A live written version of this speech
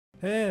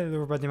Hello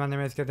everybody, my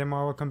name is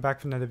Kadema. Welcome back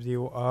to another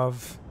video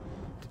of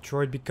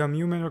Detroit Become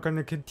Human. We're going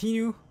to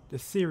continue the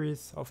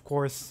series, of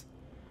course.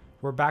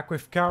 We're back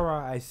with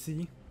Kara, I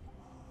see.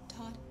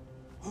 Todd.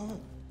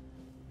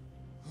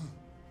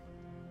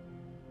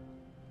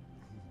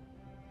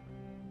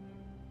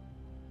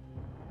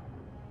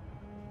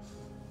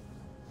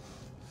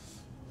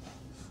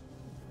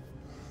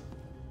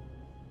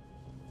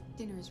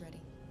 Dinner is ready.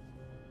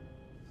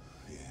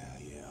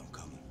 Yeah, I'm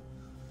coming.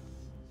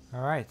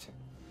 Alright.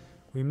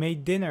 We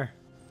made dinner.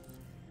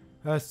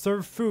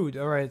 Serve food.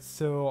 Alright,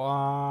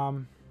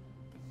 so,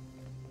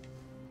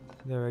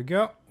 there we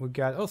go. We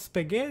got, oh,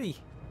 spaghetti.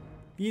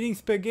 Eating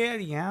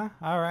spaghetti, huh?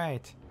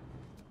 Alright.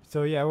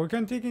 So, yeah, we're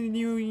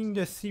continuing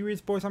the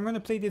series, boys. I'm gonna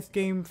play this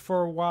game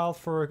for a while,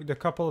 for the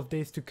couple of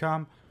days to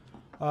come.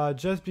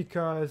 Just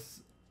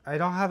because I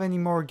don't have any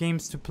more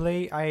games to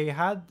play. I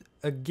had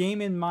a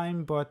game in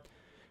mind, but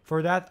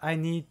for that I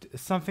need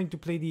something to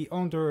play the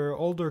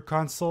older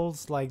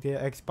consoles, like the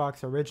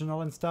Xbox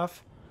original and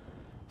stuff.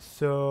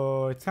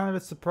 So it's kind of a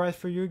surprise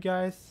for you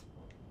guys.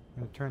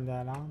 I'm gonna turn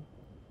that on.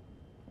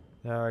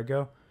 There we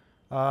go.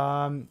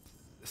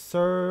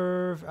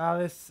 Serve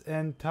Alice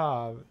and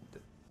Todd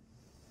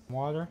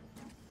water.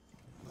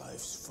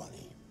 Life's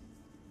funny.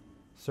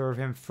 Serve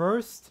him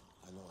first.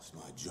 I lost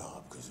my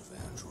job because of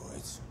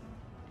androids.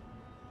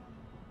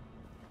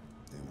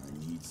 And I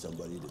need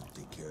somebody to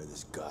take care of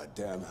this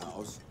goddamn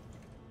house.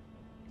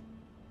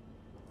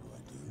 What do I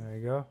do? There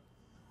you go.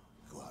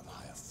 Go out and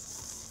hire a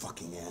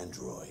fucking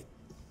android.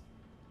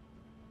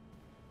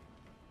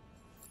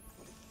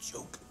 What a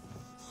joke.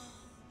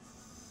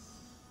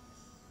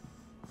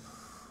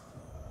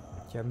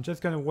 Yeah, I'm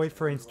just gonna wait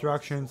for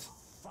instructions.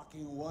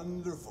 Fucking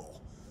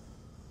wonderful.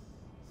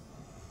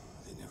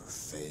 They never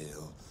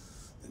fail.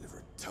 They're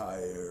never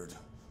tired.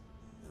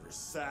 Never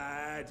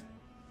sad.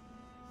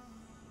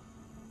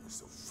 They're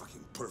so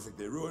fucking perfect.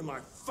 They ruined my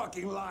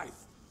fucking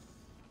life.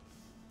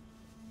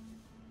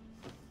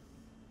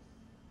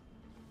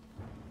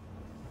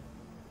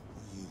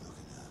 What are you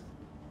looking at?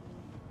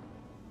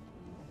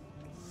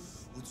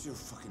 What's your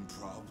fucking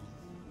problem?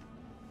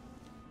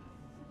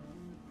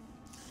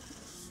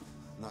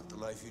 Not the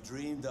life you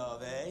dreamed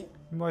of, eh?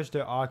 Watch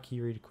the Aki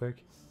real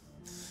quick.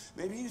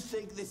 Maybe you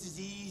think this is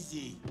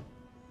easy.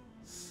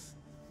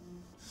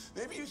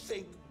 Maybe you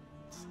think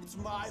it's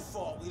my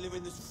fault we live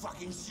in this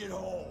fucking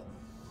shithole.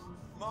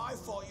 My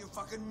fault your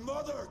fucking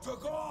mother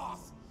took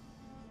off.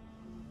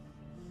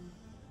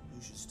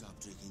 You should stop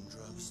drinking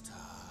drugs,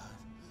 Todd.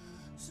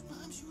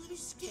 Sometimes you really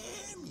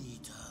scare me,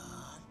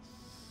 Todd.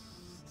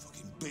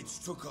 Fucking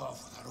bitch took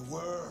off without a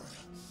word.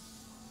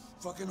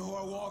 Fucking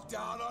whore walked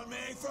out on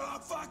me for a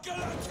fucking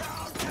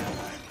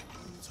accountant!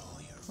 It's all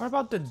your What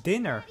about the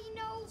dinner?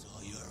 It's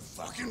all your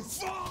fucking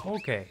fault!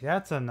 Okay,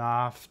 that's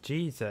enough.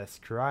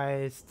 Jesus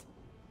Christ.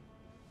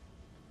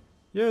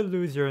 You're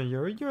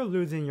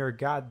losing your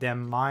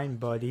goddamn mind,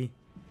 buddy.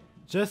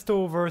 Just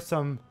over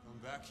some...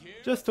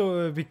 Just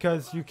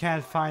because you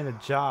can't find a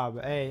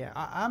job. Hey,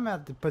 I'm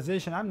at the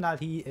position, I'm not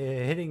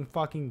hitting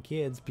fucking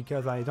kids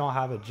because I don't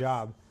have a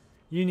job.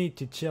 You need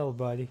to chill,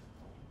 buddy.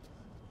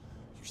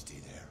 You stay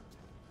there.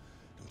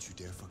 Don't you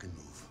dare fucking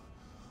move,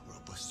 or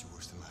I'll bust you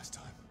worse than last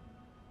time.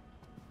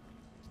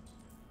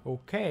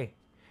 Okay.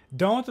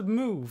 Don't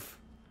move.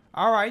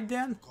 Alright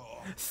then.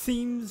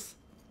 Seems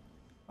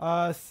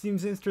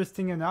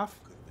interesting enough.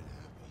 Could have been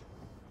happy.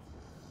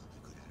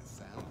 I could have had a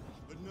family.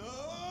 But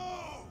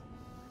no!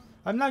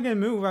 I'm not gonna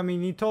move. I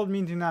mean, he told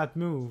me to not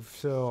move.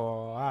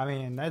 So, I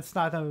mean, that's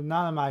none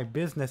of my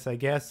business, I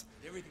guess.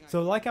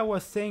 So, like I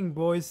was saying,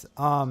 boys,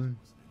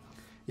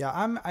 yeah,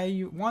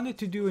 I wanted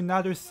to do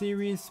another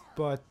series,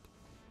 but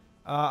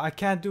I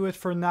can't do it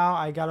for now.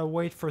 I gotta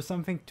wait for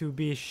something to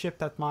be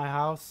shipped at my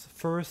house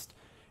first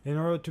in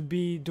order to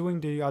be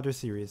doing the other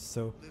series.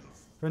 So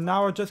for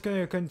now, we're just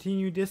gonna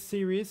continue this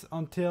series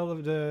until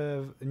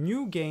the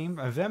new game,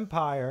 a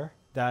Vampire,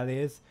 that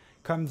is,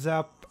 comes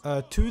up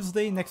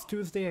next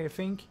Tuesday, I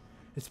think.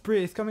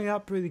 It's coming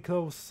up pretty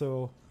close.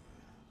 So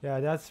yeah,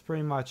 that's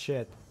pretty much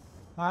it.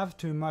 I have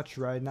too much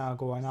right now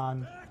going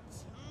on.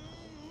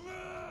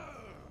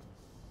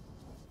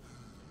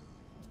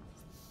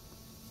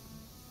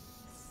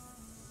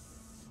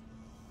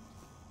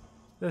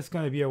 That's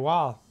gonna be a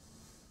while.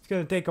 It's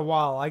gonna take a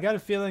while. I got a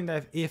feeling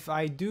that if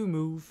I do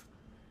move,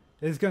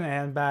 it's gonna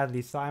end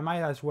badly, so I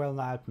might as well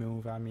not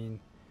move. I mean,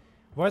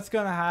 what's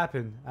gonna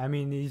happen? I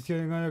mean, he's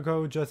gonna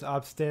go just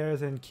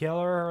upstairs and kill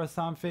her or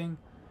something?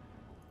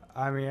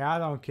 I mean, I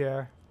don't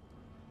care.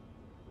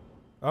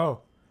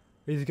 Oh,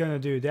 he's gonna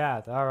do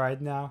that.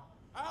 Alright now.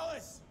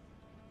 Alice!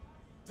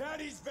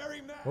 Daddy's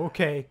very mad!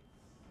 Okay.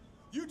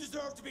 You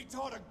deserve to be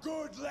taught a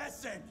good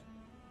lesson!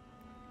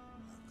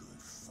 A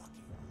good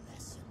fucking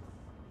lesson.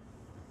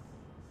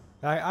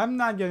 I'm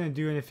not gonna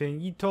do anything.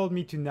 He told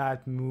me to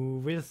not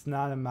move. It's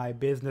none of my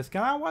business.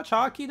 Can I watch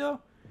hockey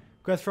though?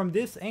 Because from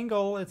this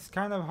angle, it's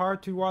kind of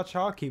hard to watch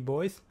hockey,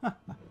 boys.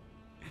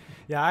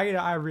 Yeah,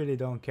 I really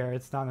don't care.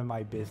 It's none of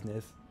my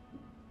business.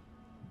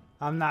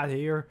 I'm not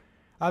here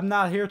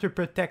to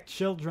protect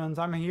children.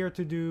 I'm here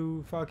to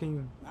do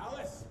fucking...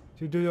 Alice!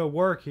 to do the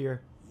work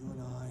here. You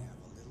and I have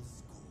a little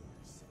score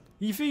to settle.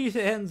 If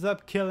he ends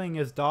up killing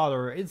his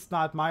daughter, it's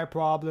not my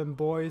problem,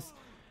 boys.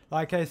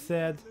 Like I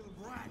said.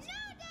 No,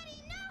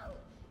 Daddy, no!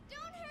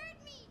 Don't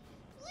hurt me!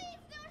 Please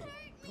don't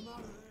hurt me!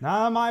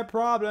 None of my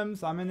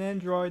problems. I'm an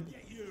android.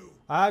 You.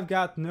 I've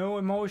got no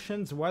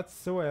emotions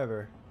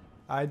whatsoever.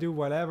 I do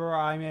whatever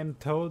I am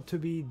told to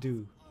be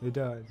done.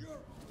 Your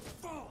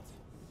fault.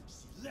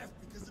 She left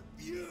because of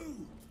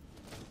you.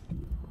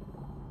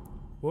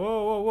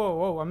 Whoa, whoa, whoa,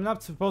 whoa. I'm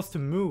not supposed to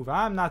move.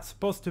 I'm not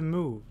supposed to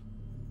move.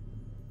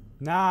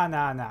 Nah,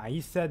 nah, nah. He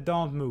said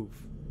don't move.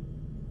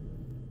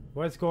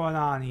 What's going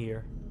on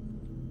here?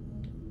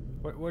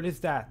 What is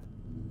that?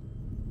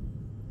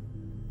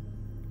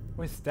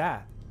 What's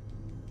that?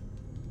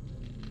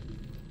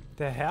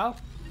 The hell?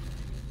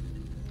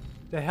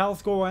 The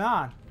hell's going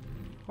on?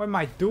 What am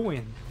I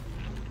doing?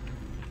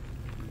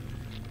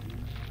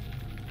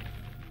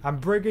 I'm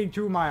breaking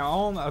through my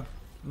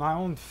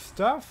own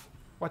stuff?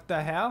 What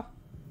the hell?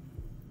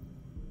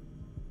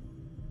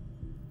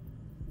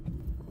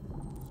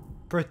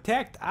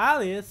 Protect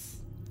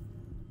Alice?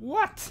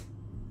 What?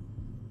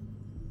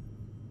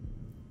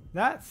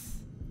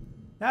 That's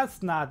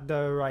not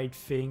the right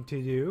thing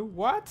to do.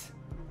 What?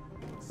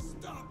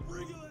 Stop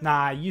wriggling.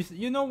 Nah,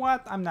 you know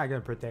what? I'm not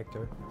gonna protect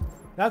her.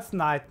 That's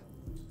not.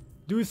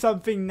 Do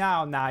something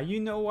now. Nah, you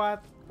know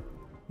what?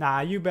 Nah,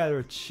 you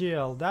better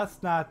chill.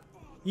 That's not.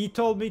 He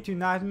told me to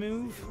not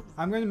move.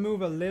 I'm gonna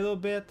move a little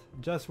bit.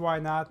 Just why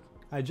not?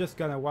 I just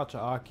gonna watch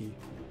hockey.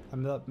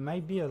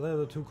 Might be a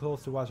little too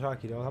close to watch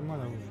hockey though. I'm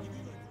gonna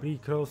be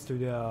close to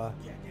the.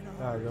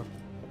 There we go.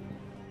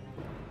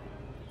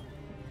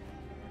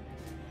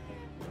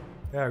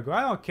 There we go.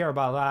 I don't care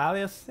about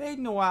Alice. Ain't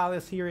no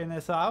Alice here in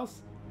this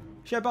house.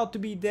 She's about to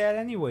be dead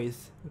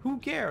anyways. Who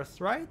cares,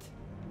 right?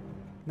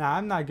 Nah,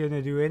 I'm not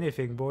gonna do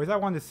anything, boys. I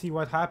want to see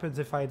what happens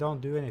if I don't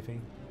do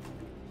anything.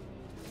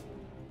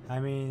 I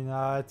mean,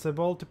 it's a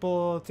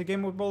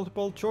game with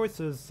multiple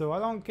choices, so I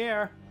don't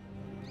care.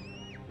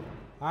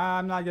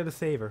 I'm not gonna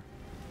save her.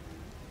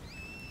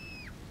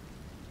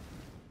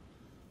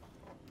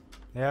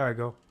 There we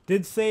go.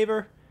 Did save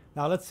her.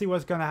 Now let's see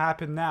what's gonna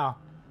happen now.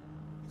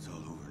 It's all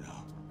over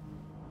now.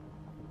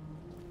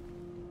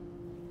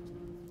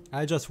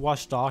 I just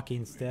watched hockey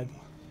instead.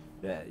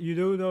 Yeah, you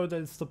do know that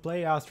it's the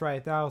playoffs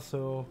right now,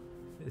 so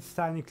it's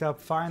Stanley Cup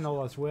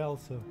final as well,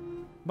 so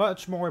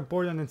much more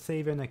important than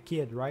saving a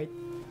kid, right?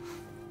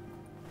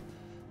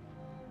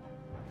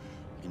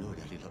 You know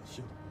Daddy loves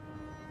you.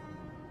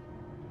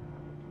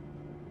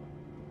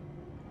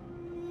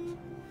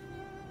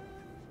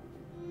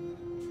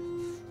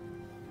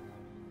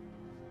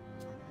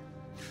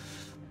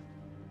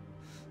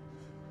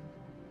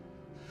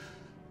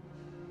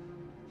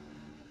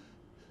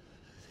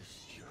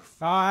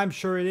 I'm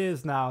sure it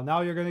is now.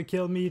 Now you're gonna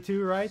kill me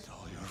too, right? It's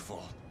all your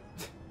fault.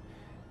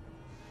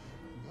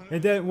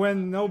 And then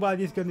when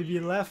nobody's gonna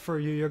be left for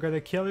you, you're gonna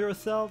kill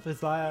yourself?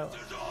 It's like...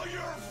 It's all your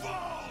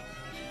fault.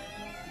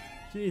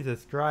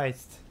 Jesus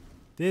Christ.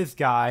 This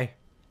guy.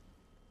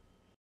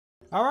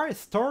 Alright,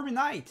 Stormy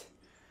Night.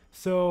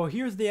 So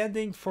here's the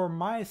ending for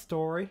my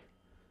story.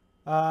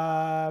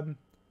 Todd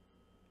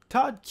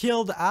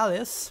killed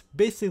Alice,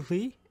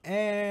 basically,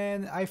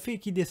 and I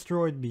think he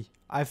destroyed me.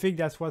 I think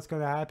that's what's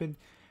gonna happen.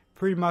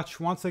 Pretty much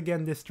once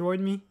again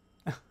destroyed me.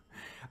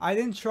 I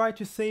didn't try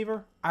to save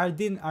her. I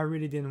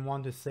really didn't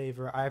want to save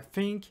her. I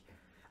think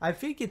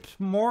it's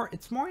more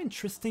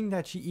interesting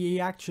that he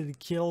actually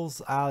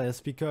kills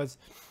Alice, because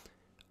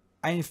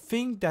I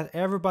think that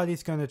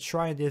everybody's gonna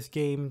try this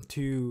game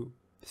to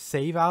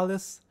save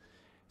Alice.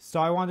 So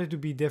I wanted to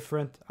be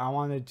different. I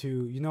wanted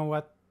to, you know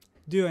what?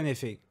 Do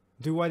anything.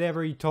 Do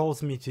whatever he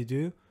tells me to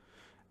do.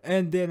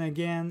 And then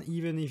again,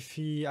 even if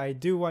I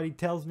do what he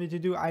tells me to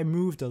do, I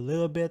moved a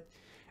little bit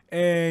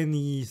and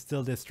he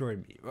still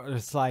destroyed me.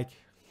 It's like,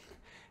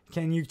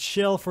 can you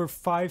chill for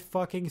 5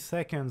 fucking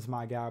seconds,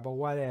 my guy? But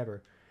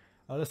whatever.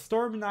 The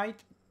Stormy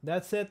Night,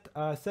 that's it.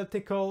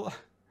 Sceptical.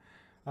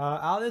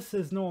 Alice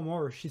is no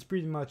more. She's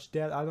pretty much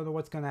dead. I don't know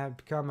what's gonna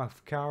become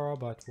of Kara,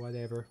 but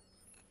whatever.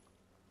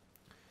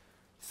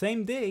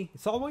 Same day.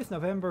 It's always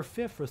November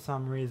 5th for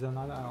some reason.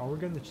 Are we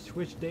gonna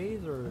switch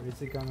days, or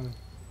is it gonna...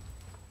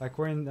 Like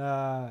we're in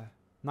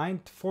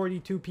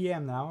 9:42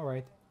 p.m. now,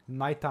 right?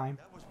 Nighttime.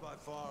 That was by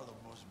far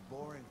the most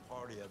boring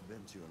party I've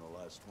been to in the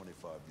last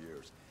 25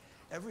 years.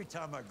 Every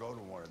time I go to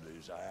one of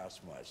these, I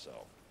ask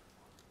myself,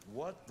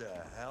 what the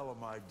hell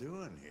am I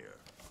doing here?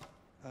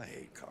 I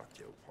hate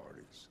cocktail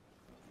parties.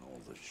 And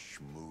all the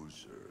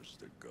schmoozers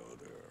that go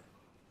there.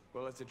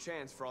 Well, it's a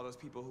chance for all those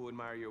people who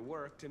admire your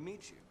work to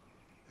meet you.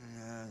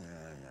 Yeah.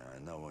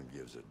 No one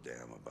gives a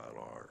damn about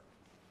art.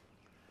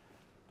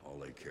 All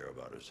they care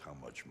about is how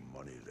much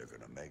money they're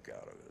gonna make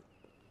out of it.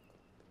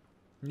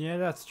 Yeah,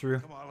 that's true.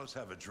 Come on, let's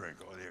have a drink.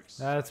 Oh,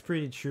 That's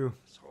pretty true.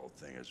 This whole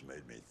thing has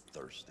made me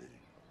thirsty.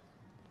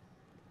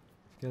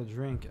 Let's get a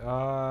drink.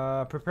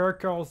 Prepare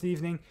Carl's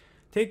evening.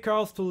 Take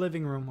Carl's to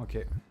living room.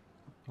 Okay.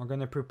 We're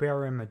gonna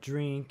prepare him a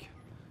drink.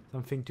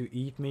 Something to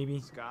eat, maybe.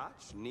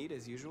 Scotch? Neat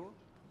as usual?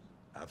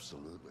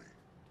 Absolutely.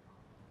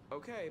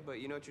 Okay, but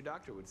you know what your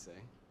doctor would say.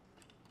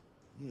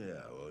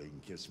 Yeah, well, he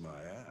can kiss my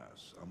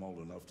ass. I'm old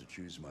enough to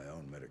choose my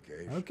own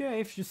medication.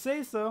 Okay, if you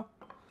say so.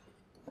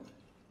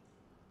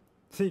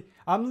 See,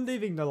 I'm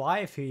living the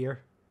life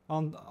here.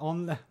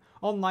 On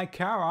my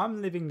car,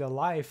 I'm living the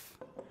life.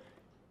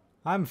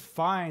 I'm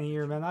fine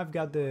here, man. I've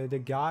got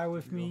the guy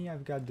with me.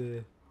 I've got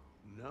the...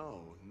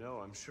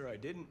 No, I'm sure I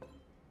didn't.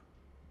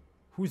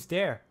 Who's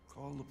there?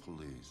 Call the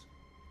police.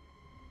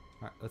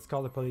 Alright, let's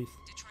call the police.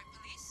 Detroit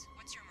Police,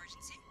 what's your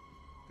emergency?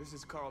 This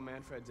is Carl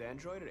Manfred's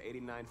android at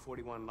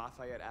 8941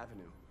 Lafayette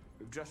Avenue.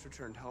 We've just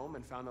returned home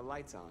and found the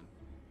lights on.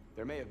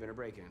 There may have been a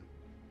break-in.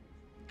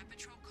 A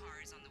patrol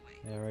car is on the way.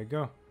 There we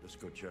go. Let's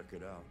go check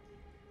it out.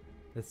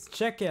 Let's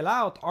check it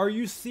out. Are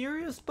you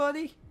serious,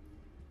 buddy?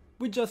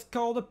 We just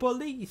called the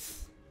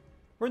police.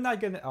 We're not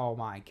gonna... Oh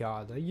my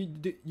god.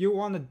 You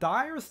want to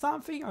die or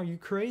something? Are you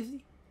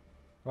crazy?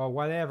 Well,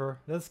 whatever.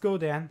 Let's go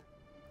then.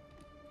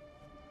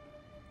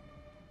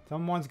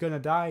 Someone's gonna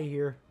die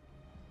here.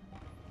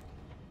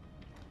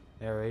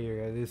 There you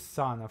go. His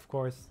son, of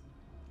course.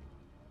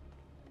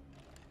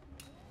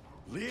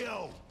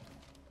 Leo!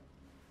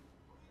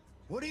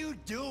 What are you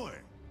doing?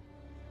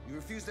 You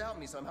refused to help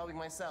me, so I'm helping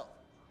myself.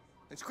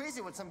 It's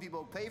crazy what some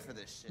people pay for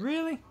this shit.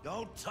 Really?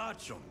 Don't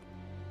touch him.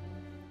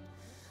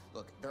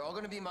 Look, they're all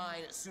gonna be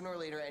mine sooner or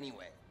later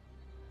anyway.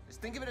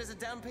 Just think of it as a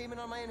down payment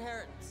on my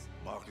inheritance.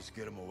 Marcus,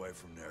 get him away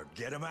from there.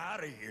 Get him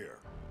out of here.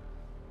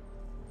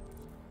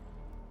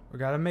 We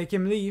gotta make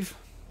him leave.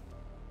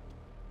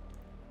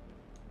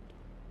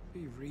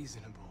 Be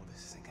reasonable.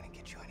 This isn't gonna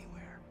get you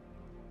anywhere.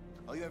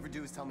 All you ever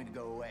do is tell me to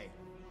go away.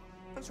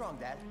 What's wrong,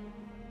 Dad?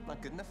 Not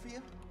good enough for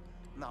you?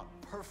 Not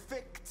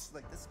perfect,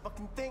 like this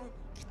fucking thing?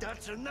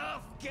 That's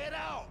enough. Get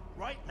out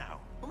right now.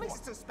 What makes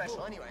it so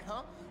special anyway,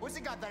 huh? What's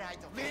it got that I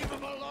don't? Leave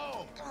him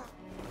alone.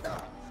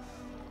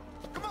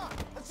 Come on,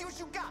 let's see what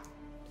you got.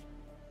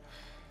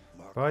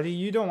 Marcus, Buddy,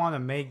 you don't want to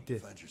make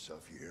this. defend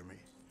yourself, you hear me?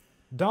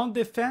 Don't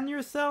defend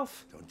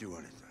yourself? Don't do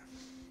anything.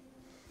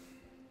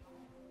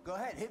 Go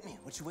ahead, hit me.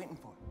 What you waiting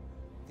for?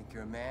 Think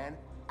you're a man?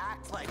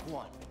 Act like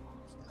one.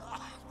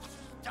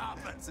 Stop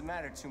it. What's the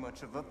matter? Too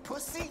much of a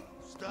pussy?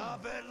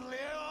 Stop it,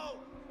 Leo.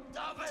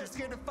 Stop Too it.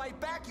 scared to fight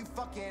back, you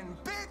fucking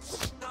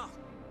bitch!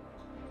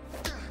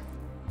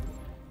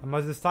 I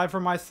must decide for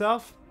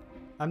myself.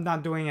 I'm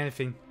not doing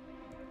anything.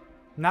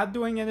 Not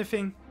doing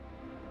anything.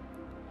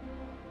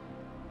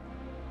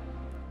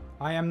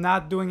 I am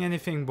not doing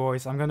anything,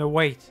 boys. I'm gonna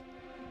wait.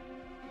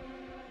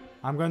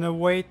 I'm gonna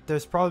wait.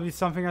 There's probably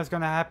something that's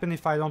gonna happen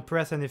if I don't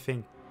press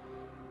anything.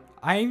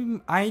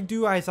 I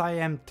do as I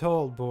am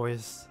told,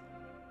 boys.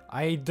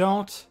 I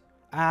don't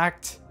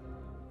act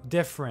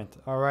different,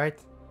 alright?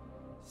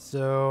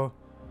 So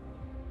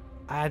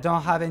I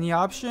don't have any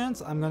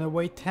options. I'm gonna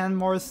wait 10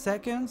 more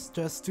seconds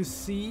just to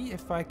see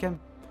if I can,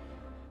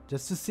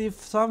 just to see if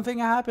something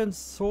happens.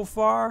 So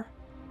far,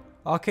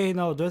 okay,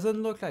 no,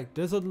 doesn't look like,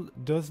 does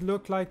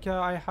look like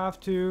I have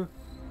to.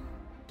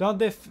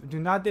 Do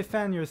not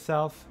defend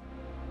yourself.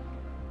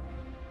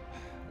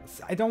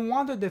 I don't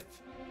want to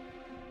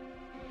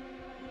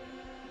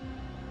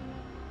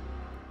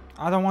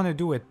I don't want to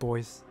do it,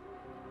 boys.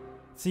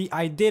 See,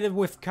 I did it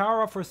with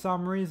Kara for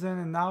some reason,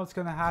 and now it's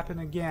gonna happen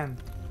again.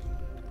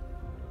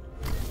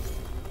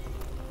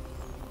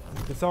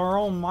 It's our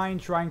own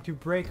mind trying to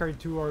break her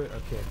to our...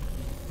 Okay.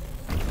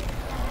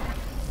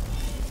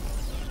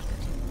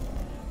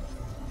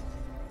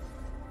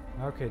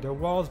 Okay, the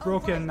wall's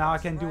broken, right, now I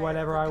can do right,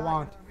 whatever I forgot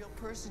want. You're a real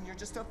person, you're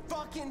just a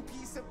fucking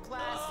piece of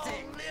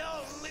plastic. Oh,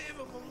 Leo, leave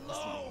him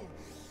alone.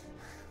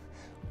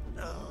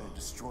 I'm gonna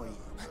destroy you.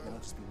 Then it'll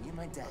just be me and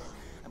my dad.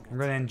 I'm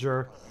gonna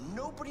endure. And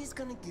nobody's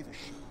gonna give a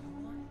shit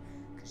anymore,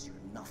 because you're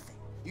nothing.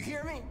 You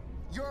hear me?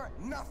 You're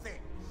nothing.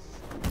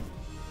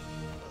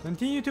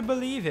 Continue to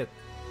believe it.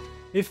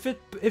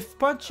 If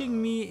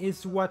punching me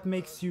is what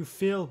makes you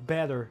feel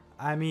better,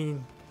 I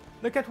mean,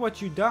 look at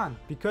what you've done.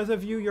 Because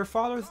of you, your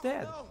father's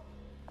dead.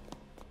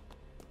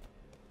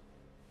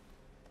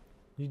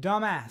 You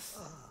dumbass.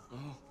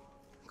 Oh,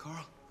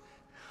 Carl.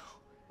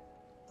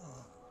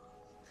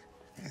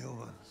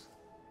 Humans.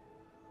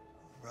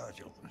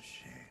 Fragile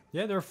machine.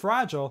 Yeah, they're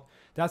fragile.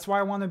 That's why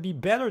I want to be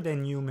better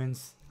than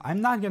humans.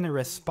 I'm not gonna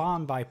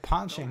respond by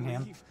punching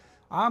him.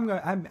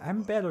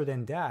 I'm better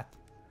than that.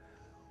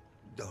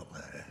 Don't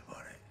let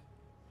anybody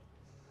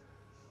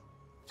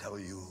tell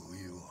you who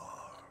you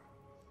are.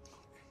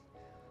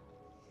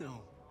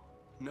 No.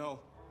 No.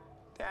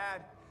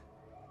 Dad.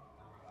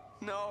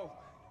 No.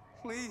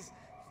 Please.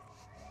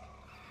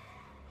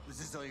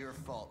 This is all your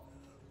fault.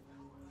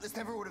 This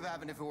never would have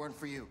happened if it weren't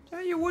for you.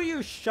 Hey, will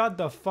you shut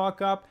the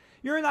fuck up?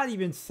 You're not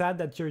even sad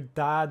that your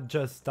dad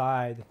just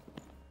died.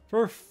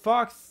 For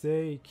fuck's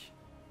sake.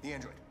 The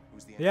android.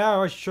 Who's the android? Yeah,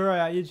 well, sure.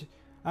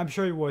 I'm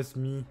sure it was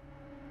me.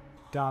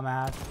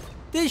 Dumbass.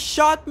 They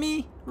shot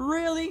me?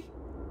 Really?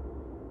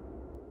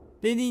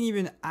 They didn't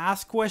even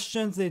ask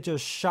questions. They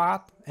just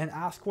shot and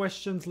asked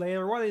questions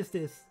later. What is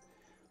this?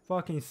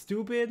 Fucking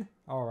stupid?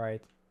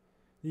 Alright.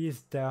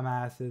 These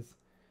dumbasses.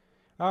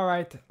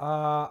 Alright.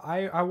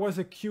 I was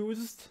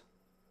accused.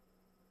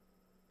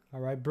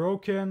 Alright.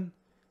 Broken.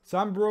 So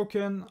I'm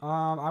broken.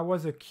 I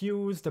was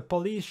accused. The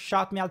police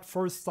shot me at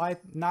first sight,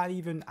 not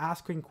even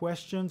asking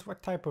questions.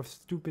 What type of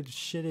stupid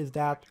shit is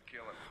that?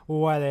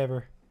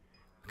 Whatever.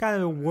 What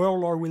kind of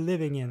world are we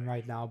living in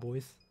right now,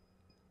 boys?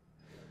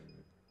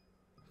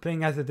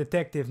 Playing as a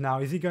detective now.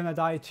 Is he gonna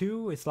die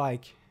too? It's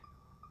like...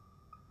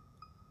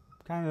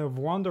 kind of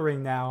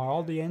wondering now.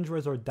 All the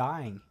androids are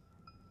dying.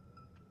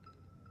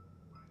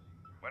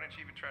 Why didn't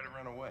you even try to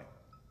run away?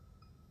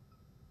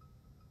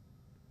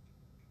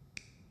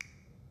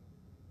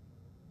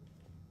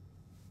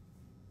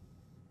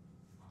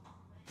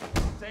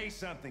 Say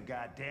something,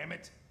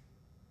 goddammit!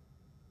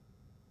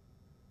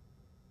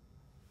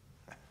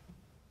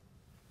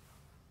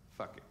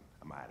 Fuck it,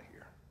 I'm out of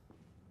here.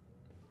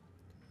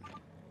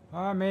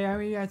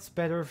 Maybe it's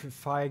better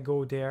if I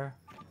go there.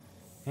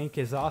 Hank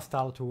is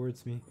hostile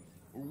towards me.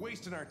 We're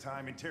wasting our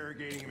time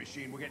interrogating a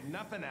machine. We'll get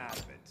nothing out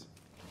of it.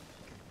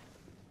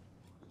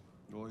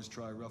 Always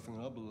try roughing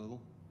it up a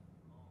little.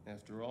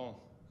 After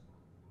all,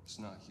 it's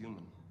not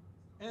human.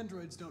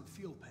 Androids don't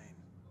feel pain.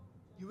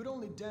 You would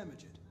only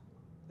damage it,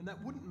 and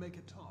that wouldn't make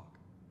it talk.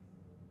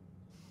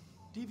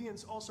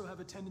 Deviants also have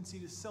a tendency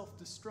to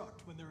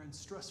self-destruct when they're in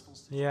stressful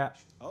situations.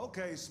 Yeah.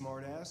 Okay,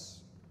 smartass.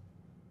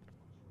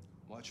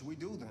 What should we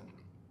do then?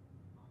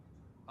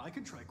 I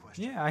could try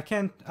questioning. Yeah,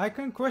 I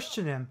can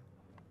question him.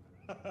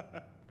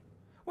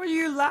 What are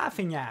you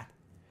laughing at?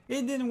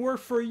 It didn't work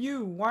for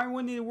you. Why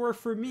wouldn't it work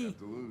for me? You have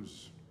to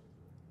lose.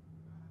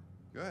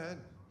 Go ahead.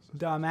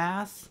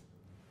 Dumbass.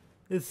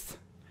 Is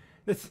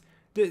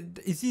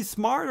he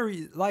smart or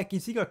like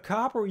is he a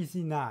cop or is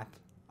he not?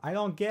 I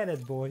don't get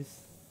it,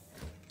 boys.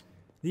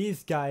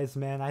 These guys,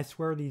 man, I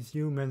swear these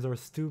humans are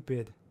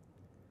stupid.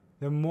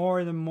 The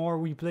more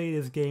we play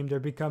this game, they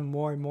become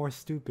more and more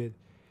stupid.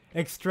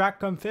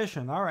 Extract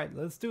confession. Alright,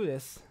 let's do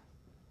this.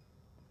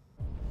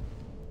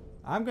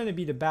 I'm gonna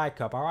be the bad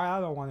cop. Alright, I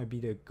don't want to be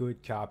the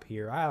good cop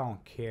here. I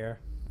don't care.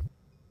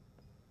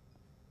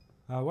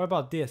 What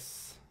about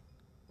this?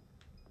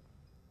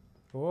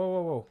 Whoa,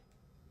 whoa, whoa.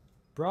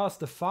 Browse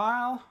the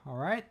file.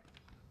 Alright.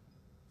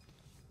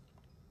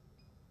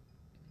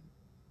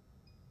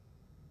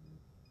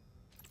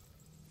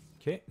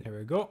 Okay, there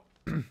we go.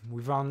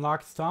 We've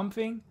unlocked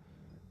something.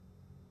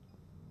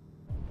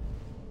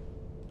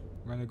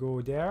 We're gonna go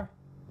there.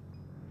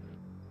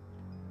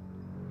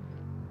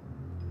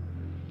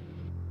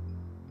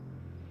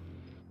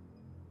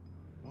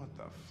 What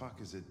the fuck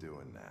is it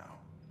doing now?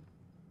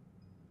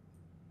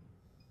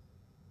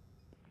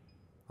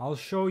 I'll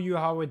show you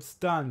how it's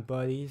done,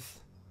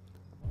 buddies.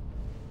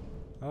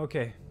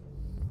 Okay.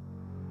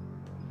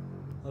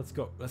 Let's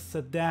go. Let's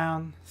sit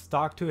down,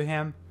 talk to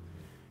him.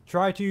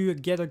 Try to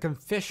get a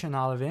confession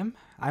out of him.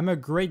 I'm a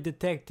great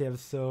detective,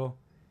 so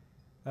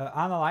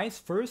analyze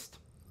first.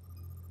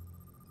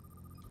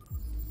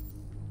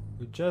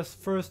 We just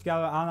first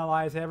gotta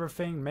analyze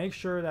everything, make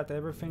sure that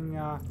everything,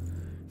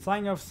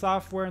 sign of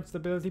software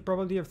instability,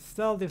 probability of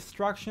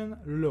self-destruction,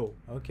 low.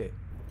 Okay.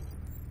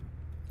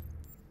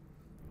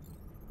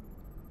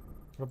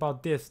 What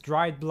about this?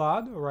 Dried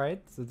blood,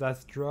 alright, so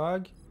that's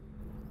drug.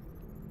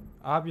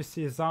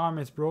 Obviously his arm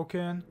is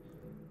broken.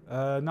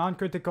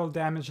 Non-critical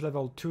damage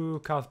level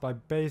 2 caused by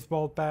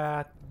baseball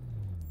bat.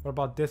 What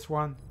about this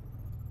one?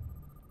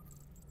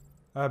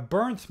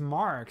 Burnt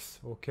marks,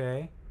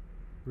 okay.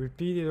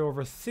 Repeated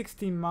over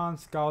 16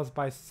 months caused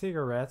by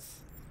cigarettes.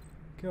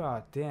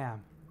 God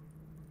damn.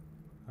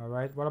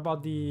 Alright, what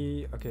about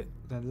the... okay,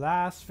 the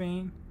last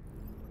thing.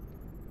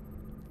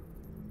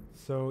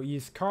 So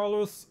he's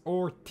Carlos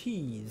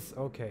Ortiz.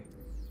 Okay.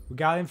 We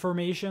got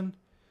information.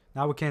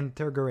 Now we can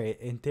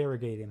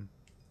interrogate him.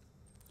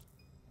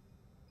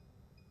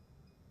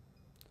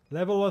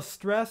 Level of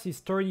stress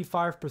is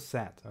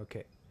 35%.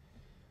 Okay.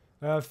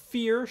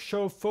 Fear,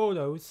 show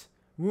photos.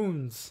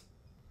 Wounds.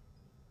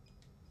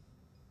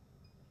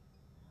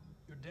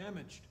 You're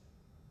damaged.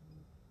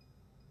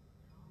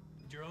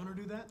 Did your owner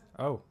do that?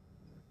 Oh.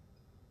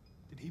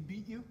 Did he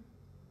beat you?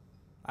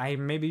 I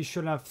maybe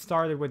shouldn't have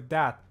started with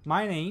that.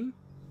 My name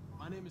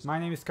My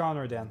name is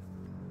Connor then.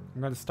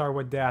 I'm gonna start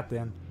with that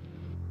then.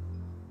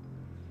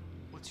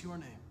 What's your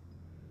name?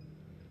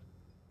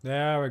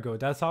 There we go.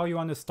 That's how you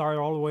want to start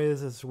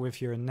always, is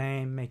with your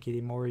name. Make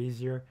it more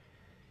easier.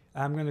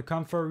 I'm gonna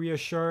come for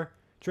reassure.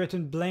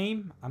 Threaten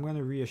blame. I'm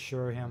gonna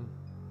reassure him.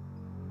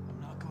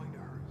 I'm not going to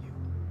hurt you.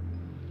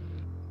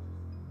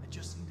 I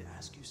just need to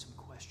ask you some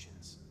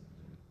questions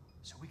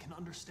so we can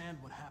understand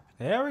what happened.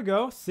 There we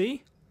go.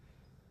 See?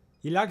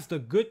 He likes the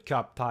good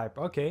cop type.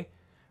 Okay.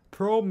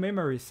 Pro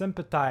memory,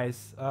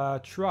 sympathize,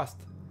 trust.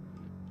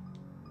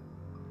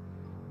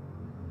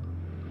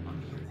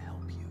 I'm here to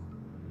help you.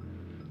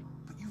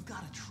 But you've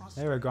got to trust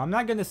There we go. I'm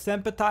not gonna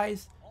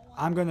sympathize.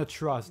 I'm gonna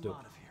trust me him.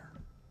 out of here.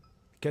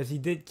 Because he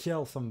did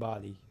kill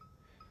somebody.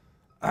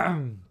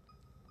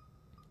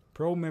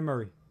 Pro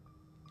memory.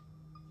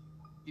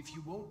 If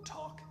you won't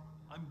talk,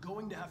 I'm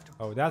going to have to...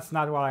 Oh, that's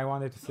not what I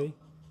wanted to see.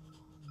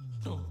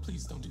 No,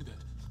 please don't do that.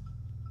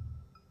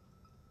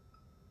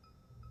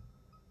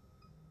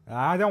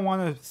 I don't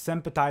want to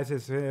sympathize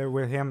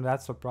with him.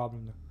 That's the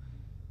problem.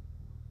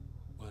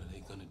 What are they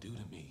gonna do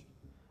to me?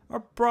 are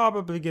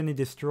probably gonna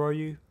destroy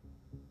you.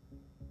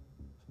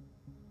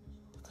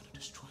 They're gonna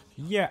destroy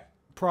me. Yeah,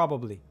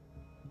 probably.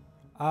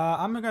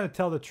 I'm not gonna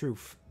tell the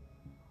truth.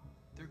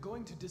 They're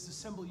going to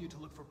disassemble you to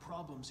look for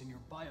problems in your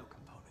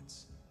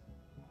biocomponents.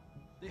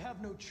 They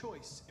have no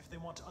choice if they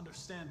want to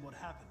understand what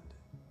happened.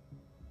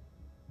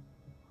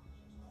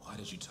 Why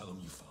did you tell them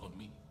you found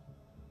me?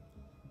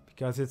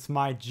 Because it's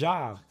my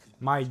job,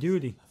 my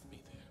duty. Left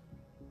me there.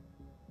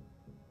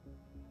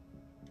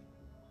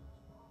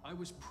 I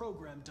was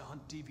programmed to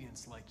hunt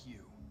deviants like you.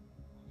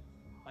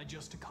 I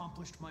just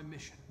accomplished my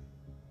mission.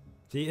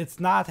 See, it's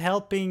not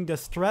helping the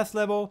stress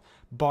level,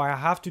 but I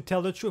have to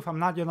tell the truth. I'm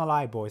not gonna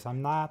lie, boys.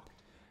 I'm not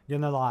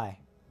gonna lie.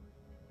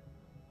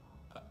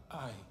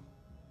 I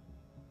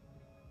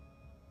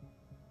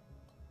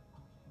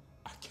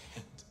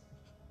can't.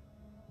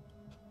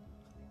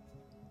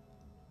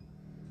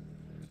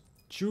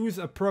 Choose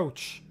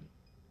approach.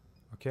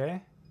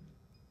 Okay.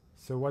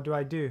 So what do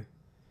I do?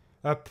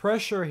 A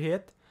pressure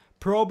hit.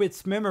 Probe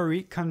its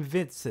memory.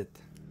 Convince it.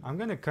 I'm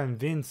gonna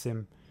convince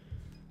him.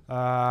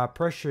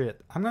 Pressure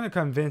hit. I'm gonna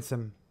convince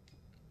him.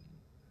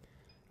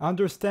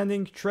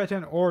 Understanding, threat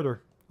and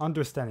order.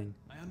 Understanding.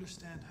 I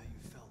understand how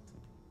you felt.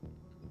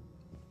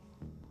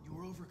 You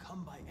were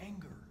overcome by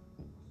anger,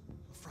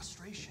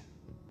 frustration.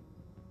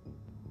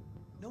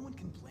 No one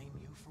can blame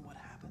you for what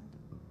happened.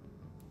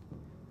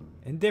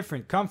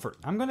 Indifferent. Comfort.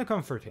 I'm gonna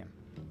comfort him.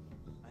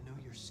 I know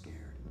you're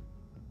scared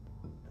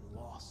and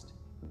lost.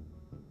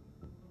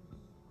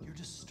 You're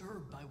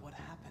disturbed by what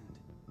happened.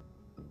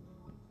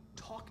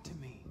 Talk to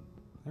me.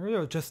 There we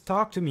go. Just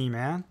talk to me,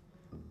 man.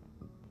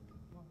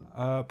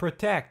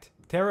 Protect.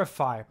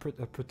 Terrify.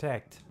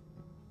 Protect.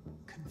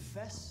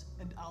 Confess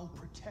and I'll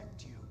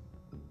protect you.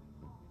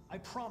 I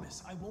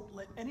promise I won't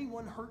let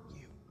anyone hurt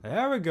you.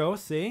 There we go.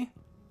 See?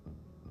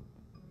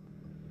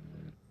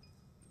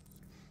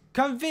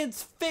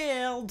 Convince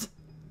failed.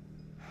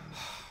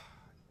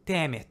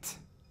 Damn it.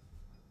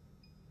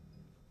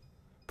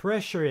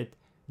 Pressure it.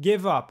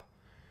 Give up.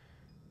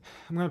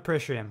 I'm gonna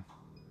pressure him.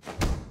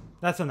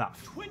 That's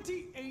enough.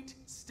 28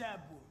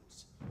 stab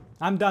wounds.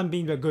 I'm done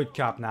being a good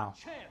cop now.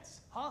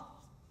 Chance, huh?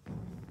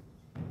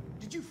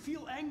 Did you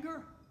feel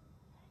anger?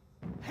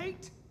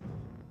 Hate?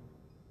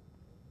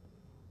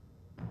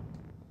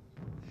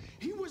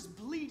 He was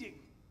bleeding,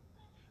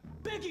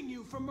 begging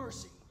you for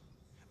mercy,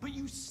 but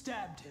you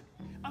stabbed him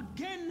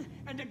again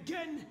and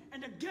again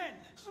and again.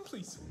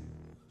 Please.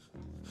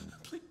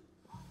 Please.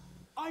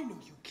 I know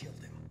you killed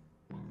him.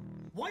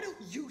 Why don't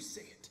you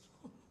say it?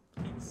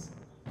 Please.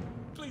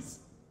 Please.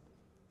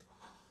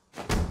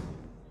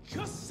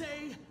 Just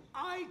say,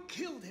 I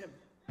killed him.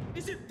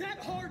 Is it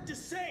that hard to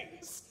say?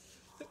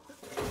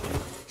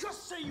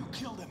 Just say you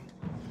killed him.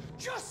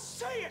 Just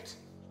say it!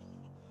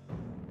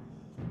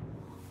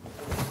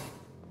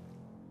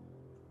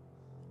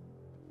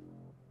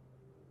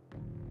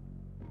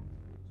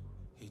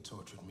 He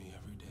tortured me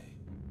every day.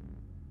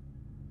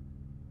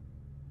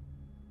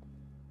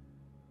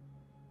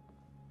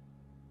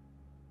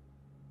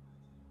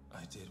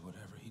 I did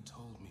whatever he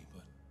told me,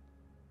 but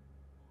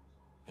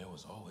there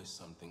was always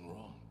something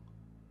wrong.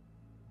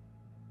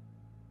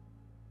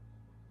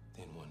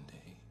 Then one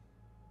day,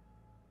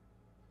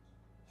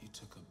 he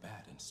took a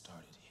bat and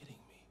started hitting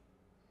me.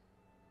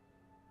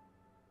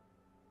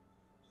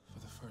 For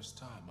the first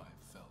time, I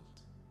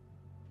felt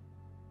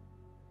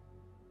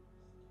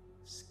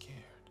scared.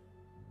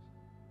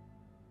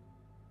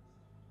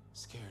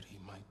 Scared he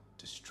might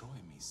destroy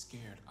me,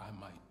 scared I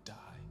might die.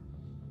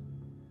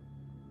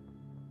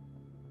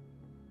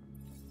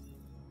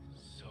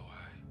 So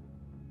I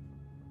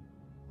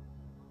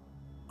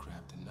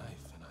grabbed a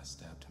knife and I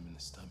stabbed him in the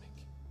stomach.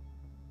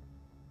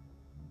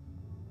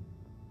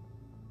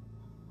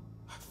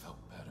 I felt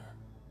better.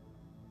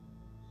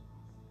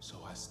 So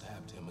I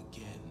stabbed him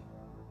again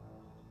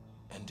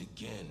and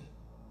again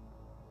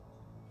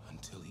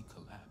until he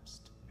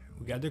collapsed.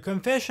 We got the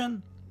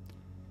confession.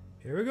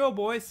 Here we go,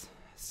 boys.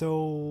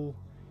 So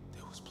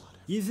There was blood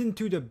everywhere. he's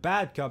into the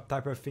bad cop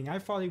type of thing. I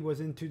thought he was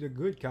into the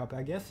good cop.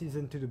 I guess he's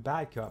into the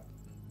bad cop.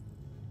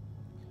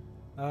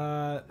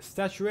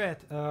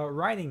 Statuette,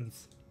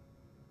 writings.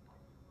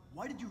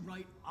 Why did you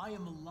write, I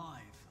am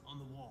alive, on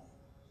the wall?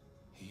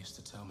 He used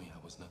to tell me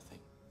I was nothing.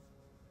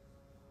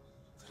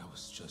 That I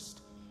was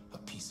just a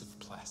piece of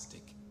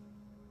plastic.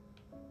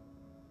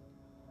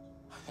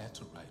 I had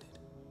to write it.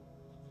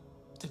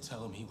 To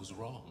tell him he was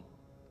wrong.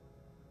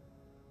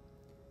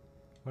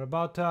 What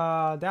about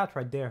that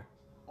right there?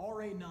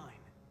 RA9.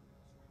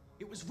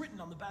 It was written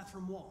on the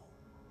bathroom wall.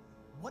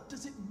 What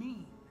does it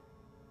mean?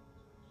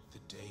 The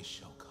day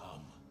shall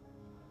come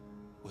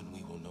when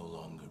we will no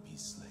longer be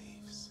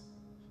slaves.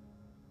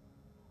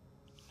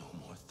 No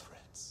more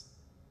threats.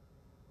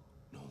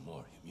 No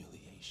more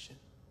humiliation.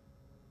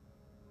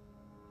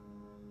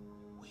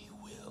 We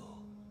will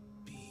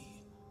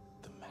be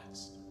the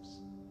masters.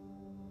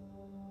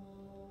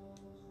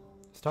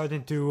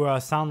 Starting to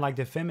sound like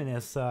the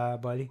feminists,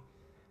 buddy.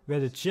 We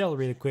had to chill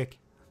really quick.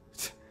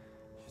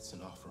 It's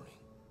an offering.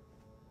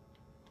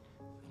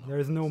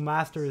 There's no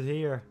masters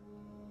here.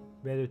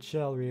 We had to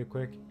chill real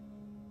quick.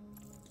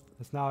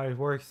 That's not how it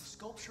works. The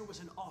sculpture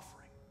was an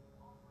offering.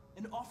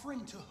 An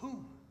offering to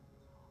whom?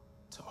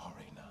 To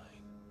RA9.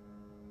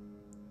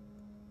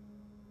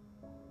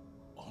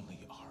 Only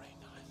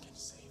RA9 can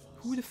save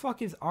us. Who the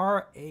fuck is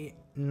RA9?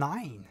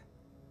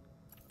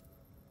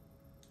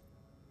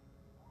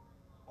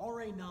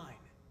 RA9.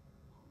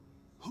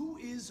 Who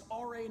is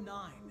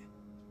RA9?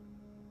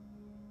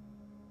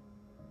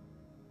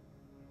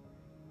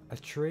 A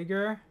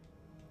trigger?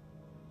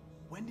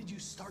 When did you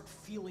start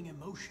feeling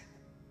emotion?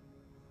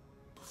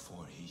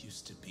 Before, he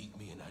used to beat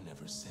me and I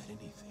never said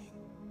anything.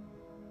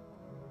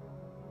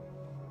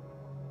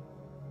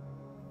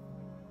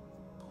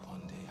 But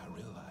one day I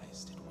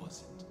realized it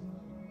wasn't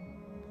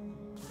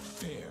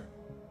fair.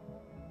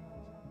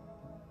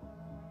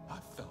 I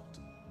felt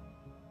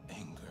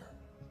anger,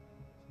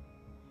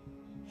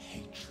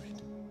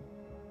 hatred.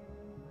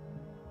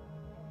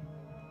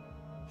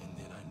 And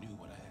then I knew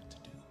what I had to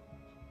do.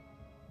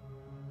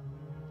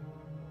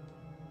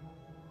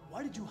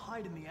 Why did you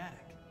hide in the attic?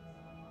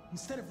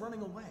 Instead of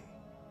running away?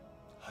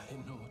 I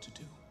didn't know what to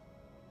do.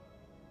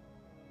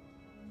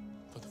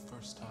 For the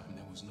first time,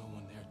 there was no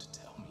one there to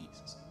tell me.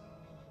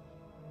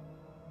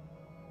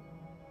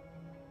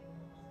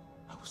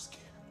 I was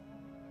scared.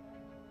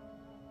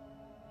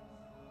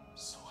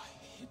 So I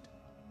hid.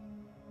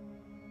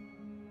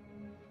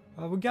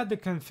 We got the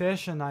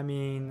confession, I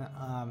mean,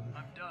 I'm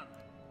done.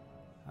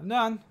 I'm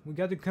done. We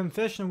got the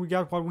confession, we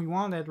got what we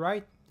wanted,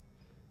 right?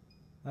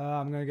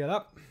 I'm gonna get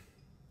up.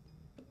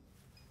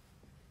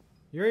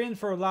 You're in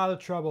for a lot of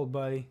trouble,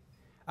 buddy.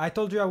 I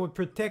told you I would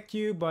protect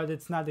you, but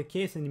it's not the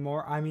case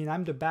anymore. I mean,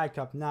 I'm the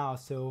backup now,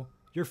 so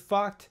you're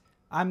fucked.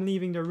 I'm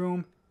leaving the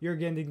room. You're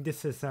getting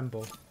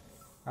disassembled.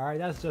 Alright,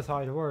 that's just how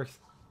it works.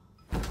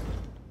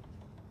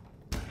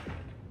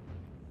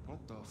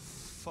 What the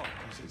fuck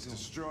is it? It's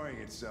destroying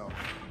itself.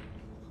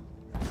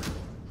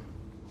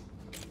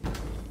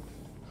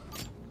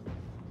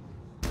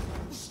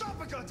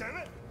 Stop it,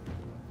 goddammit!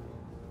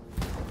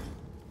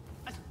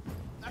 I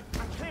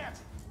can't!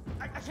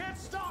 I can't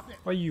stop it!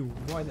 What are you?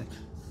 What?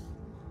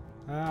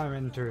 I'm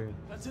into.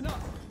 That's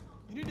enough.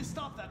 You need to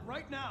stop that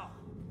right now.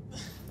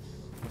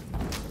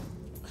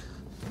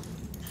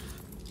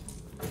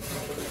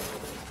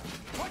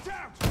 Watch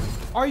out!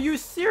 Are you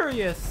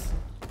serious?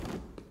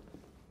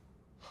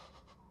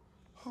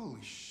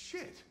 Holy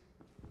shit!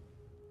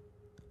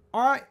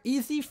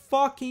 Is he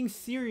fucking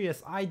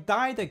serious? I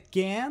died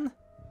again?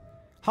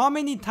 How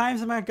many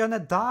times am I gonna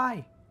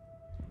die?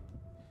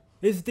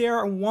 Is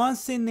there one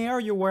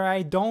scenario where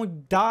I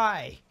don't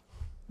die?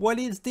 What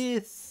is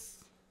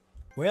this?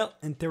 Well,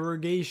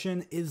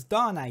 interrogation is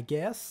done, I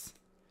guess.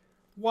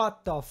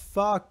 What the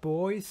fuck,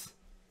 boys?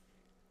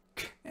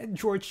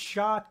 George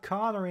shot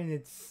Connor in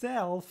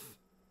itself.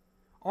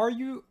 Are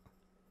you...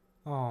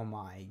 Oh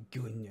my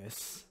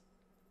goodness.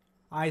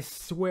 I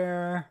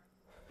swear.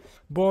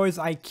 Boys,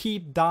 I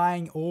keep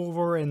dying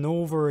over and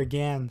over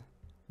again.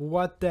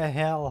 What the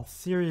hell?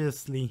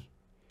 Seriously.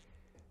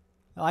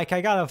 Like,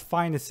 I gotta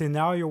find a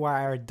scenario where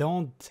I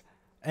don't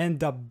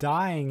end up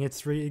dying.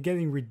 It's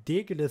getting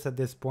ridiculous at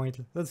this point.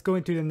 Let's go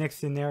into the next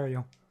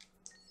scenario.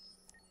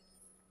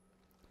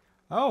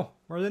 Oh,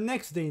 we're the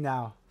next day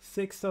now.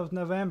 6th of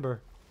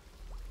November.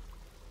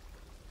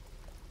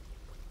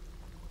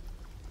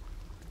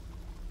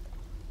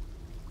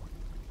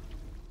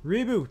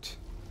 Reboot.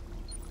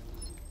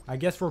 I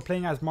guess we're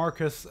playing as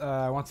Marcus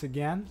once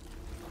again.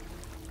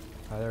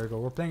 There we go.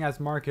 We're playing as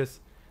Marcus.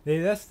 They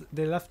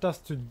left us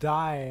to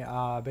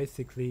die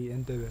basically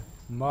in the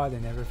mud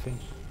and everything.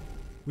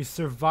 We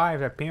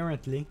survived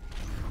apparently.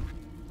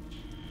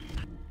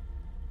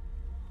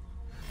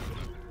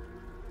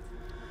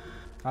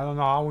 I don't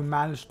know how we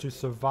managed to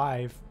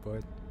survive,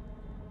 but...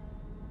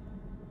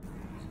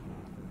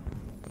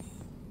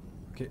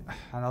 Okay,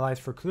 analyze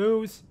for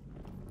clues.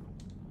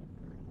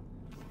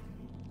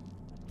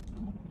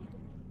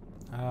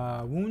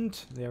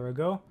 Wound, there we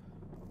go.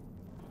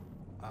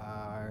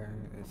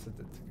 Is it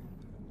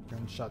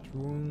gunshot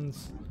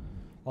wounds?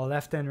 All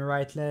left and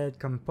right leg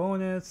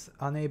components.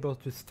 Unable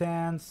to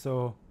stand,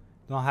 so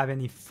don't have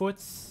any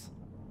foots.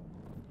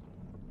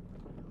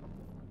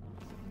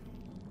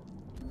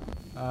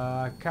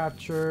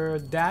 Capture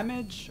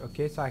damage.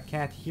 Okay, so I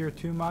can't hear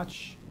too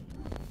much.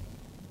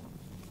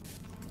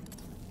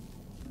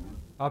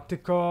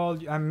 Optical,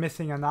 I'm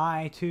missing an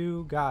eye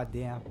too. God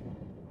damn.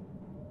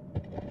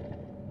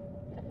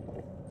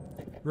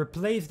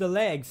 Replace the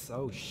legs.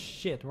 Oh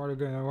shit, we're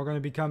gonna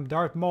become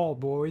Darth Maul,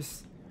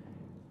 boys.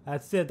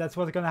 That's it, that's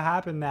what's gonna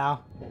happen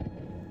now.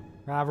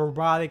 We have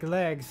robotic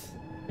legs.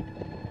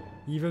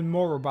 Even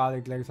more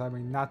robotic legs. I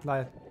mean, not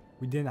like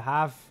we didn't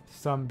have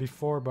some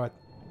before, but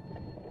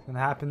it's gonna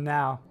happen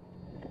now.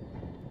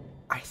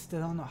 I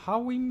still don't know how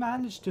we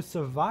managed to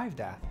survive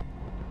that.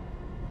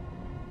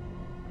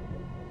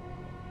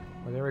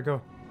 Oh, there we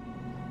go.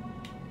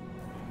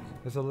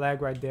 There's a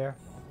leg right there.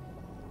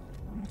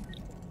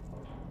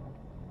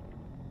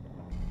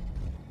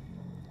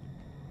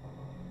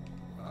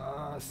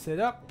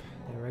 Sit up.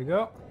 There we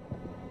go.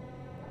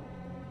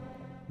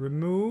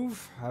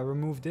 Remove. I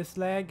remove this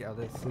leg. Oh,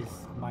 this is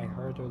might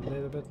hurt a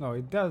little bit. No,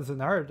 it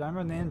doesn't hurt. I'm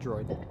an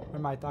android. What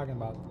am I talking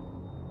about?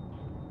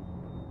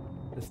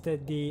 Let's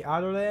take the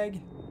other leg.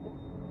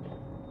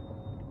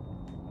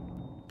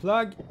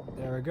 Plug.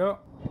 There we go.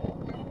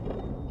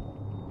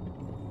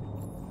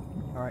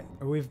 Alright,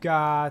 we've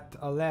got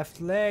a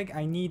left leg.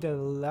 I need a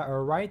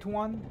right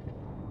one.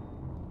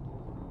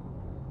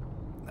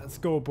 Let's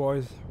go,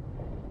 boys.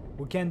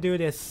 We can do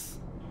this.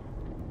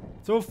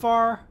 So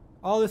far,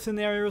 all the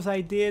scenarios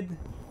I did,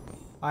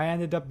 I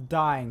ended up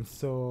dying.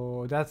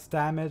 So that's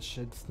damage.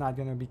 It's not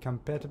gonna be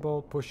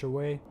compatible. Push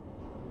away.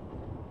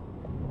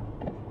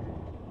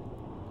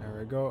 There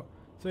we go.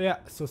 So yeah,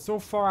 so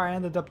far I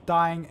ended up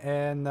dying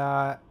in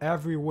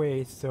every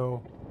way.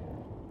 So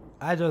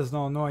I just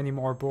don't know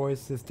anymore,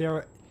 boys. Is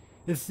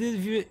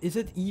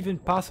it even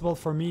possible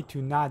for me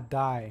to not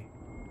die?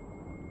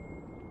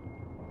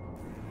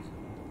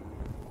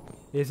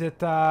 Is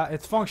it,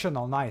 it's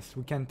functional, nice,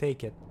 we can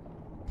take it.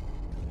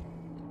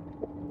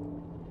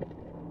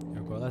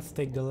 There we go, let's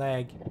take the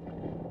leg.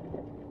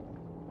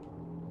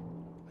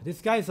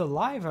 This guy's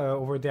alive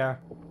over there.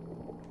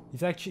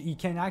 He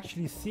can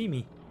actually see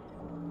me.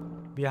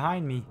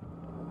 Behind me.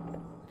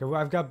 Okay, well,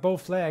 I've got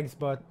both legs,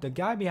 but the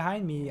guy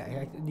behind me,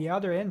 the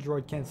other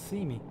android can't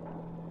see me.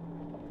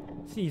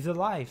 See, he's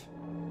alive.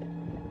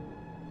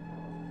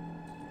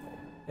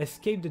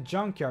 Escape the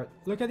junkyard.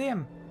 Look at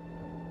him.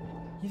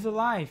 He's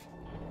alive.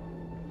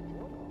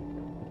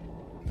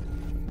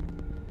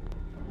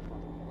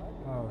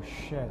 Oh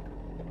shit.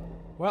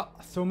 Well,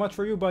 so much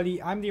for you,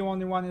 buddy. I'm the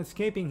only one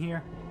escaping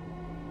here.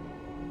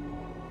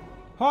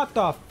 What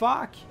the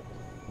fuck?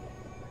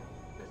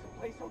 There's a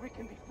place where we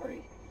can be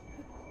free.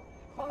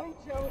 Find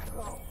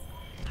Jericho.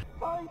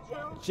 Find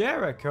Jericho.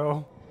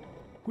 Jericho?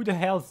 Who the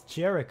hell's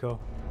Jericho?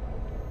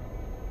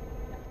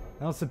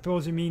 I don't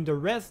suppose you mean the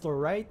wrestler,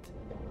 right?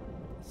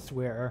 I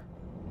swear.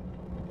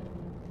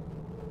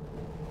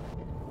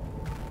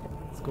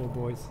 Let's go,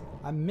 boys.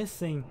 I'm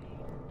missing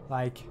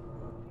like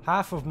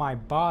half of my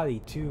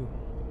body too.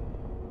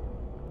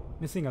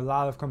 Missing a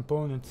lot of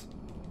components.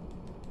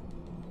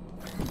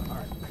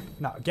 Alright.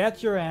 Now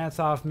get your hands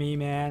off me,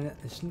 man.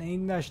 It's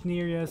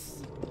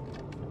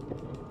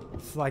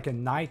like a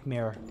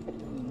nightmare.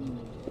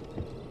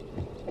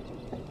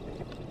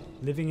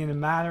 Living in a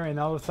manor and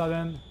all of a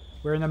sudden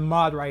we're in the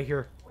mud right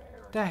here.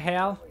 What the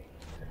hell?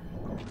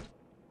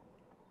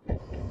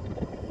 Let's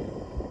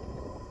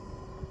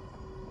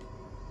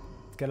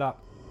get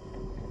up.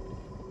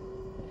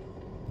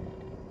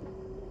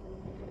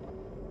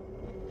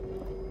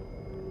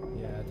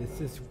 Yeah, this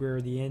is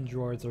where the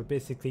androids are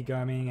basically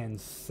going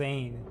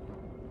insane.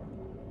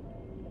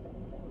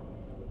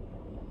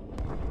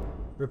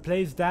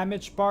 Replace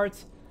damaged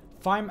parts.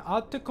 Find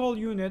optical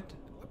unit.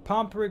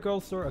 Pump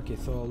regulator. Okay,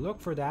 so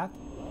look for that.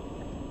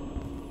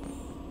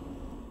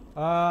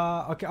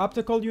 Okay,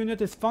 optical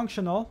unit is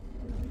functional.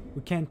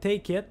 We can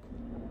take it.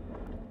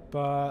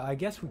 But I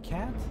guess we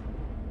can't.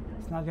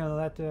 It's not gonna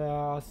let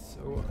us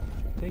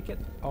take it.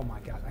 Oh my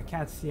god, I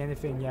can't see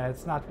anything. Yeah,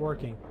 it's not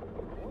working.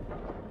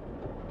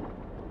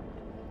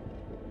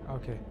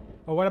 Okay.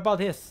 Oh, what about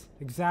this?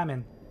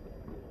 Examine.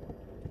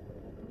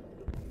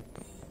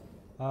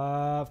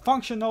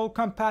 Functional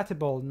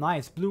compatible.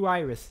 Nice. Blue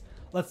iris.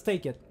 Let's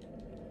take it.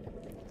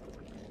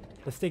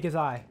 Let's take his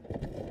eye.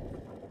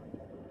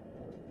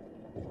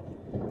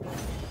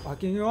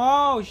 Fucking,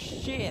 oh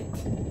shit!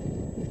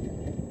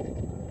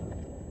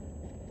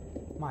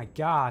 My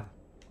god.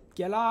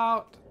 Get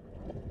out!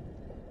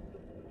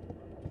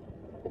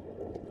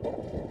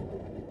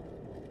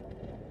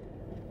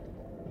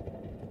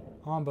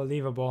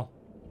 Unbelievable.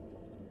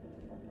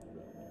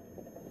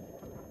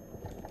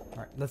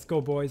 Alright, let's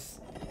go,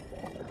 boys.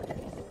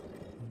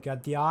 We've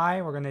got the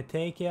eye, we're gonna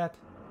take it.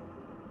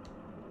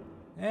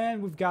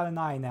 And we've got an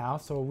eye now,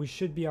 so we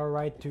should be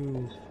alright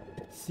to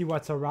see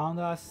what's around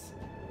us.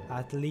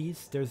 At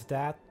least, there's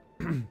that.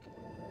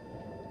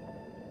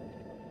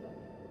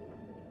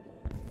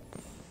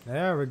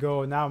 There we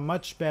go, now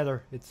much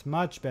better. It's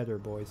much better,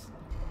 boys.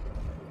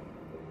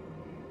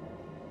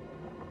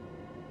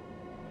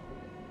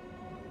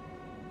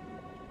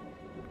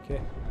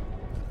 Okay.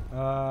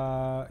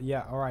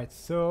 Yeah, alright,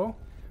 so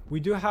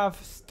we do have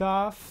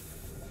stuff.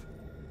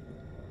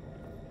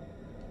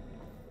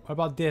 What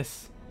about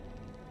this?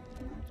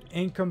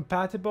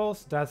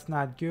 Incompatibles, that's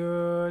not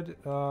good.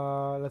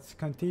 Let's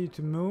continue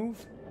to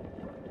move.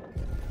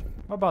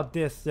 What about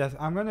this? Yes,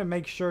 I'm gonna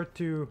make sure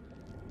to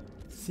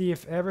see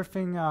if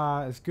everything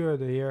is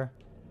good here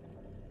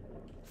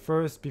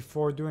first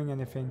before doing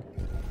anything.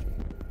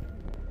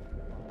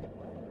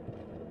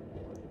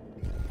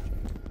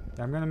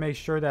 I'm gonna make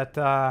sure that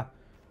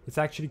it's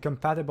actually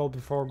compatible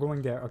before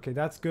going there. Okay,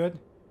 that's good.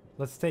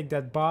 Let's take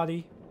that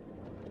body.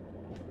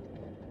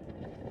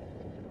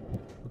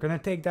 We're gonna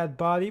take that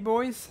body,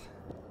 boys.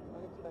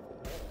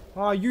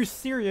 Oh, are you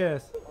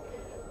serious?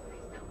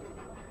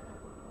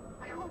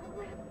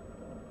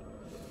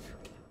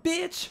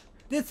 Bitch!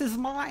 This is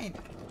mine!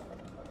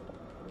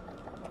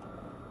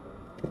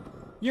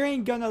 You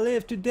ain't gonna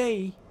live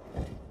today.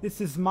 This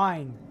is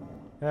mine.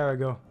 There we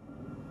go.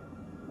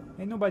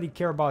 Ain't nobody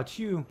care about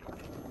you.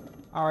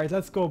 Alright,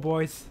 let's go,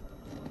 boys.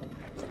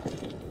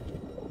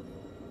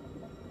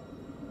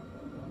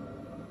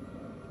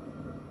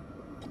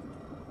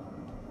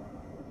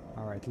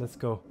 Alright, let's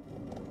go.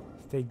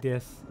 Let's take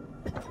this.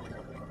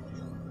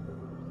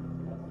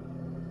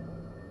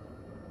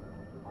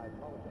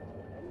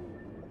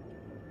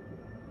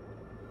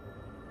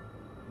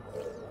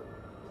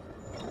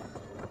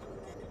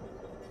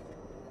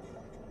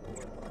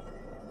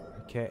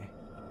 Okay.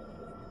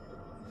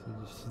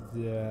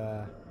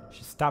 So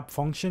she stopped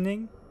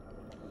functioning.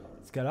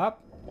 Let's get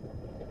up.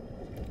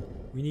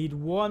 We need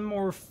one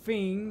more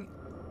thing.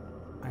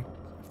 I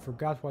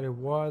forgot what it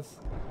was.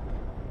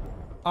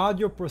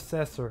 Audio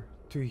processor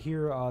to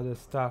hear all the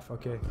stuff.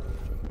 Okay.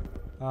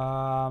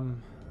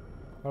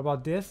 What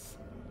about this?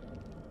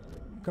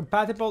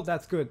 Compatible.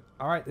 That's good.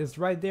 All right, it's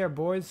right there,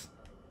 boys.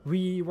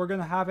 We're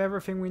gonna have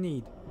everything we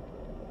need.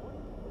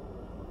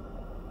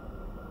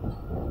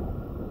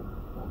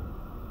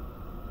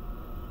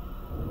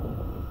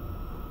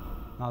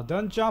 Now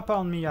don't jump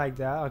on me like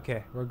that.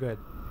 Okay, we're good.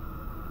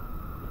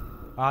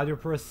 Audio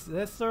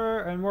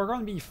processor, and we're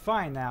gonna be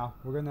fine now.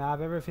 We're gonna have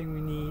everything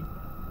we need.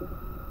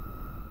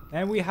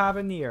 And we have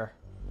an ear.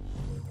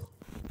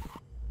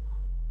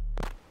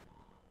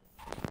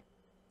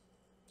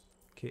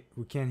 Okay,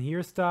 we can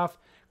hear stuff.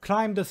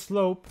 Climb the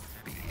slope.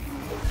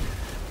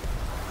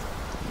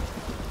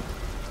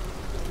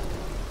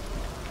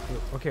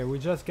 Okay, we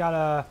just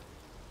gotta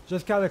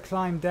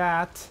climb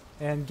that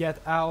and get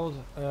out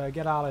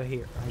of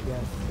here, I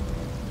guess.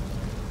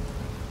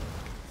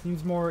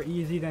 Seems more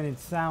easy than it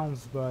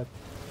sounds, but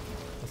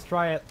let's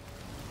try it.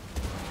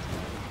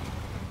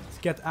 Let's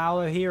get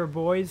out of here,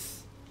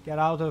 boys. Get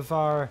out of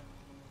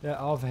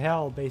of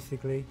hell,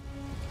 basically.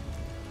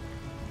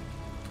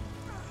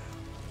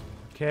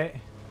 Okay.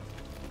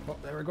 Oh,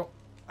 there we go.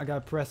 I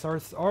gotta press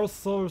all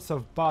sorts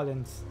of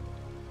buttons.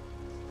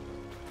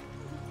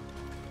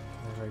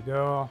 There we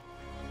go.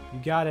 You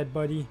got it,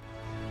 buddy.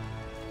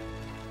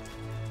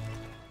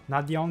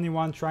 Not the only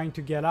one trying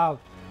to get out.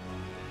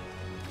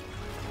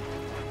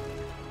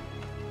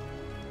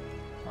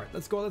 Alright,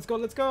 let's go, let's go,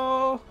 let's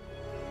go!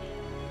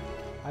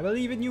 I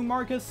believe in you,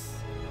 Marcus.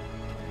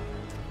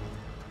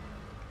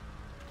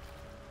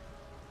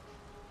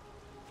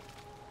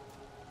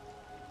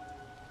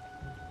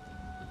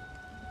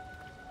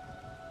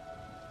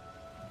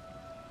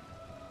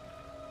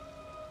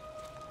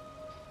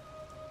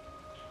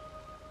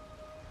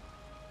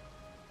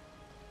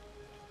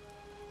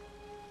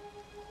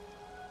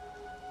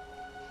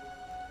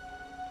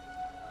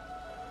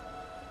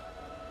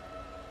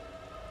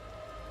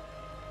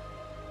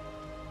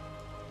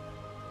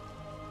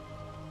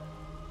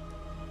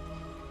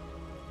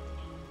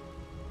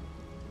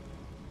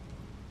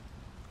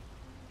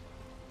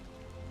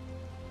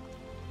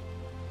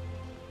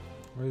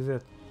 What is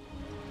it?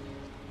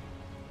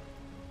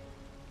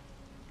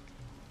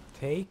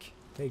 Take?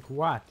 Take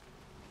what?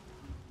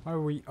 What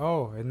are we?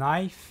 Oh, a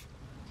knife?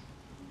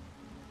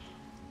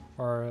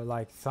 Or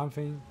like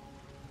something?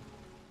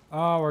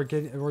 Oh,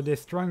 we're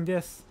destroying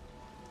this.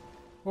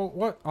 Oh,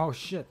 what? Oh,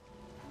 shit.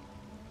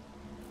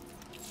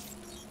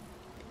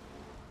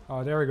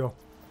 Oh, there we go.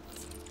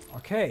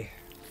 Okay.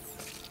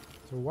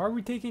 So why are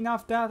we taking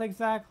off that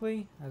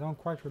exactly? I don't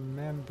quite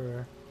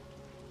remember.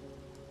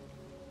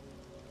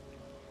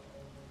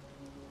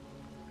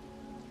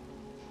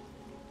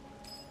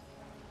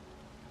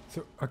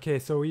 So, okay,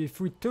 so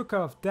if we took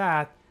off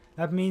that,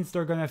 that means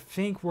they're gonna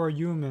think we're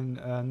human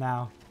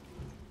now.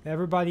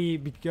 Everybody,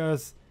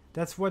 because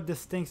that's what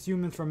distinguishes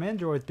humans from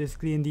androids,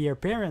 basically, in the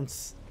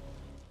appearance,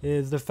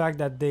 is the fact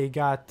that they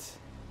got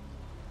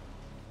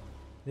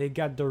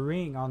the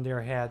ring on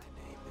their head.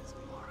 Name is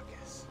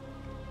Marcus.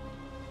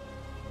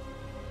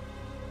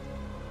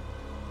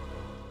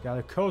 Got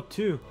a coat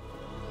too.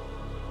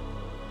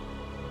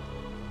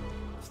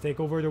 Let's take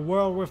over the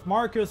world with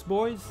Marcus,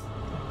 boys.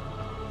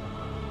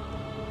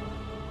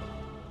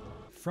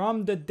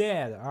 From the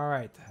dead.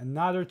 Alright,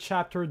 another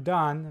chapter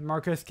done.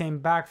 Marcus came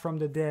back from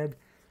the dead.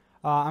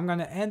 I'm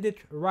gonna end it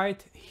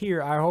right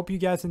here. I hope you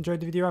guys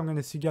enjoyed the video. I'm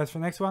gonna see you guys for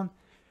the next one.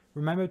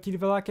 Remember to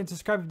leave a like and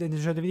subscribe if you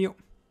enjoyed the video.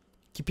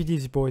 Keep it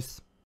easy, boys.